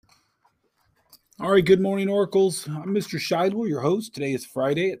All right, good morning, Oracles. I'm Mr. Scheidler, your host. Today is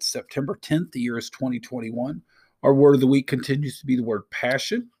Friday. It's September 10th. The year is 2021. Our word of the week continues to be the word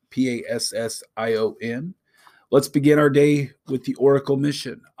passion, Passion. Let's begin our day with the Oracle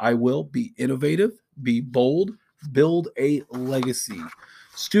mission. I will be innovative, be bold, build a legacy.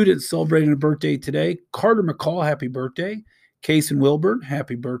 Students celebrating a birthday today. Carter McCall, happy birthday. Case and Wilburn,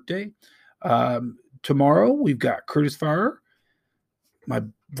 happy birthday. Tomorrow, we've got Curtis Farrer. My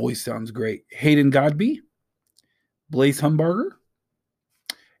voice sounds great. Hayden Godby, Blaise Humbarger,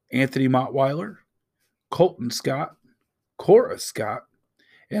 Anthony Mottweiler, Colton Scott, Cora Scott,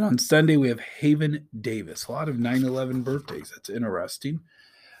 and on Sunday we have Haven Davis. A lot of 9/11 birthdays. That's interesting.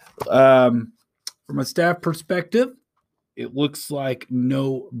 From a staff perspective, it looks like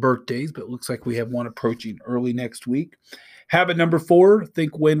no birthdays, but it looks like we have one approaching early next week. Habit number 4,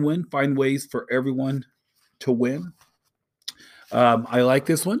 think win-win. Find ways for everyone to win. I like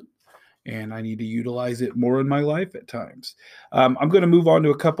this one, and I need to utilize it more in my life at times. I'm going to move on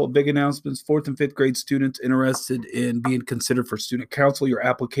to a couple of big announcements. 4th and 5th grade students interested in being considered for student council, your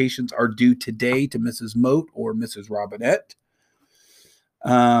applications are due today to Mrs. Moat or Mrs. Robinette.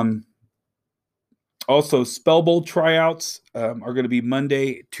 Also, Spell Bowl tryouts are going to be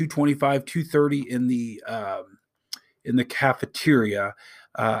Monday, 2:25, 2:30 in the cafeteria.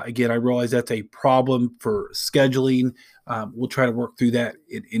 Again, I realize that's a problem for scheduling. We'll try to work through that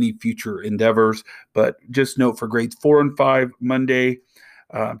in any future endeavors. But just note for grades 4 and 5, Monday,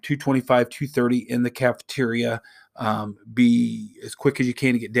 2:25, 2:30 in the cafeteria. Be as quick as you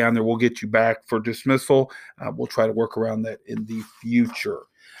can to get down there. We'll get you back for dismissal. We'll try to work around that in the future.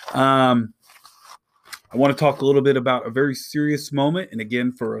 I want to talk a little bit about a very serious moment. And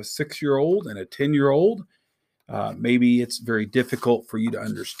again, for a 6-year-old and a 10-year-old, maybe it's very difficult for you to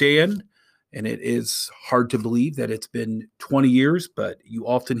understand, and it is hard to believe that it's been 20 years, but you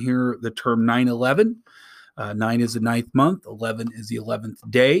often hear the term 9/11. 9 is the 9th month, 11 is the 11th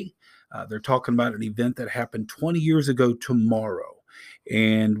day. They're talking about an event that happened 20 years ago tomorrow.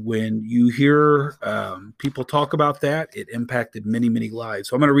 And when you hear people talk about that, it impacted many, many lives.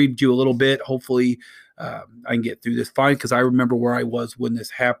 So I'm going to read you a little bit. Hopefully I can get through this fine, because I remember where I was when this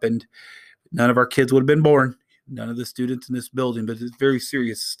happened. None of our kids would have been born. None of the students in this building, but it's very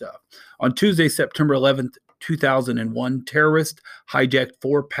serious stuff. On Tuesday, September 11th, 2001, terrorists hijacked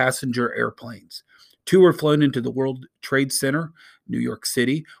 4 passenger airplanes. 2 were flown into the World Trade Center, New York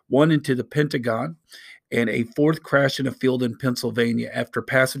City, 1 into the Pentagon, and a 4th crashed in a field in Pennsylvania after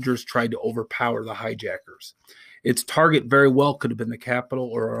passengers tried to overpower the hijackers. Its target very well could have been the Capitol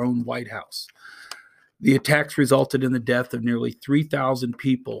or our own White House. The attacks resulted in the death of nearly 3,000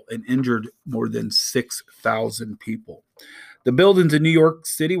 people and injured more than 6,000 people. The buildings in New York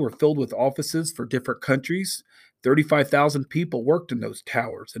City were filled with offices for different countries. 35,000 people worked in those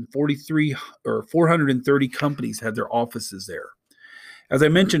towers, and 430 companies had their offices there. As I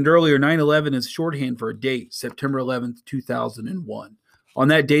mentioned earlier, 9/11 is shorthand for a date, September 11th, 2001. On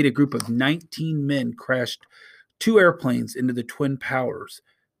that date, a group of 19 men crashed 2 airplanes into the Twin Towers,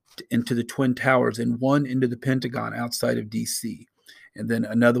 and 1 into the Pentagon outside of D.C., and then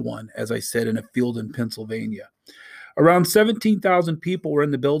another one, as I said, in a field in Pennsylvania. Around 17,000 people were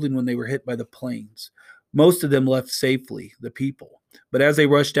in the building when they were hit by the planes. Most of them left safely, the people. But as they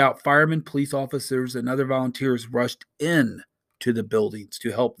rushed out, firemen, police officers, and other volunteers rushed in to the buildings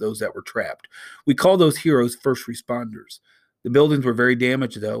to help those that were trapped. We call those heroes first responders. The buildings were very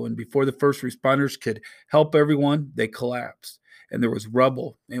damaged, though, and before the first responders could help everyone, they collapsed. And there was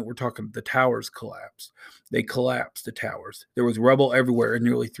rubble, and we're talking the towers collapsed. They collapsed, the towers. There was rubble everywhere, and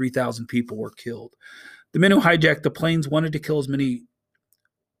nearly 3,000 people were killed. The men who hijacked the planes wanted to kill as many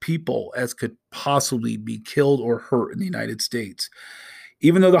people as could possibly be killed or hurt in the United States.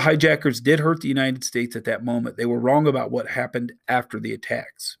 Even though the hijackers did hurt the United States at that moment, they were wrong about what happened after the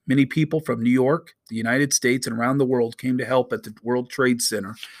attacks. Many people from New York, the United States, and around the world came to help at the World Trade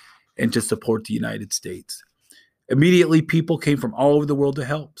Center and to support the United States. Immediately, people came from all over the world to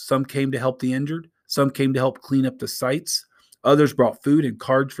help. Some came to help the injured. Some came to help clean up the sites. Others brought food and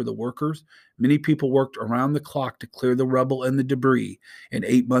cards for the workers. Many people worked around the clock to clear the rubble and the debris, and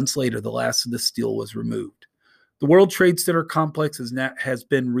 8 months later, the last of the steel was removed. The World Trade Center complex has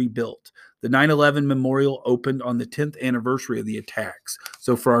been rebuilt. The 9/11 memorial opened on the 10th anniversary of the attacks.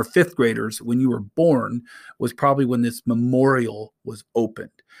 So for our 5th graders, when you were born was probably when this memorial was opened.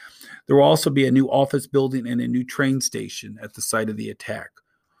 There will also be a new office building and a new train station at the site of the attack.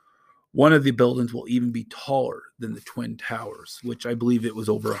 One of the buildings will even be taller than the Twin Towers, which I believe it was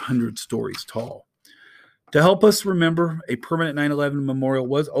over 100 stories tall. To help us remember, a permanent 9/11 memorial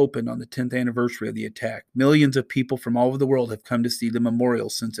was opened on the 10th anniversary of the attack. Millions of people from all over the world have come to see the memorial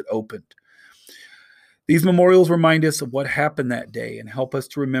since it opened. These memorials remind us of what happened that day and help us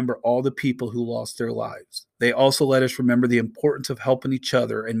to remember all the people who lost their lives. They also let us remember the importance of helping each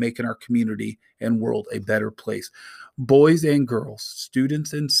other and making our community and world a better place. Boys and girls,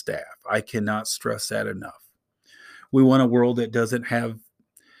 students and staff, I cannot stress that enough. We want a world that doesn't have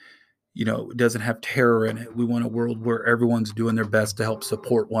terror in it. We want a world where everyone's doing their best to help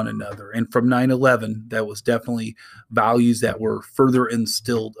support one another. And from 9/11, that was definitely values that were further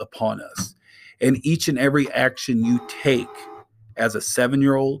instilled upon us. And each and every action you take as a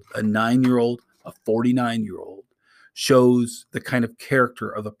 7-year-old, a 9-year-old, a 49-year-old shows the kind of character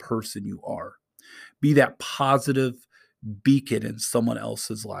of a person you are. Be that positive beacon in someone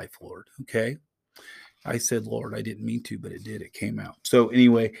else's life, Lord. Okay? I said, Lord, I didn't mean to, but it did. It came out. So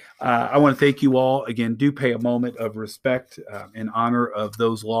anyway, I want to thank you all. Again, do pay a moment of respect in honor of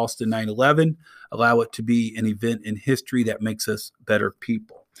those lost in 9/11. Allow it to be an event in history that makes us better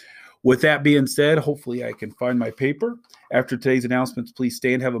people. With that being said, hopefully I can find my paper. After today's announcements, please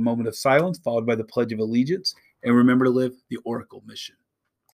stand, have a moment of silence, followed by the Pledge of Allegiance, and remember to live the Oracle mission.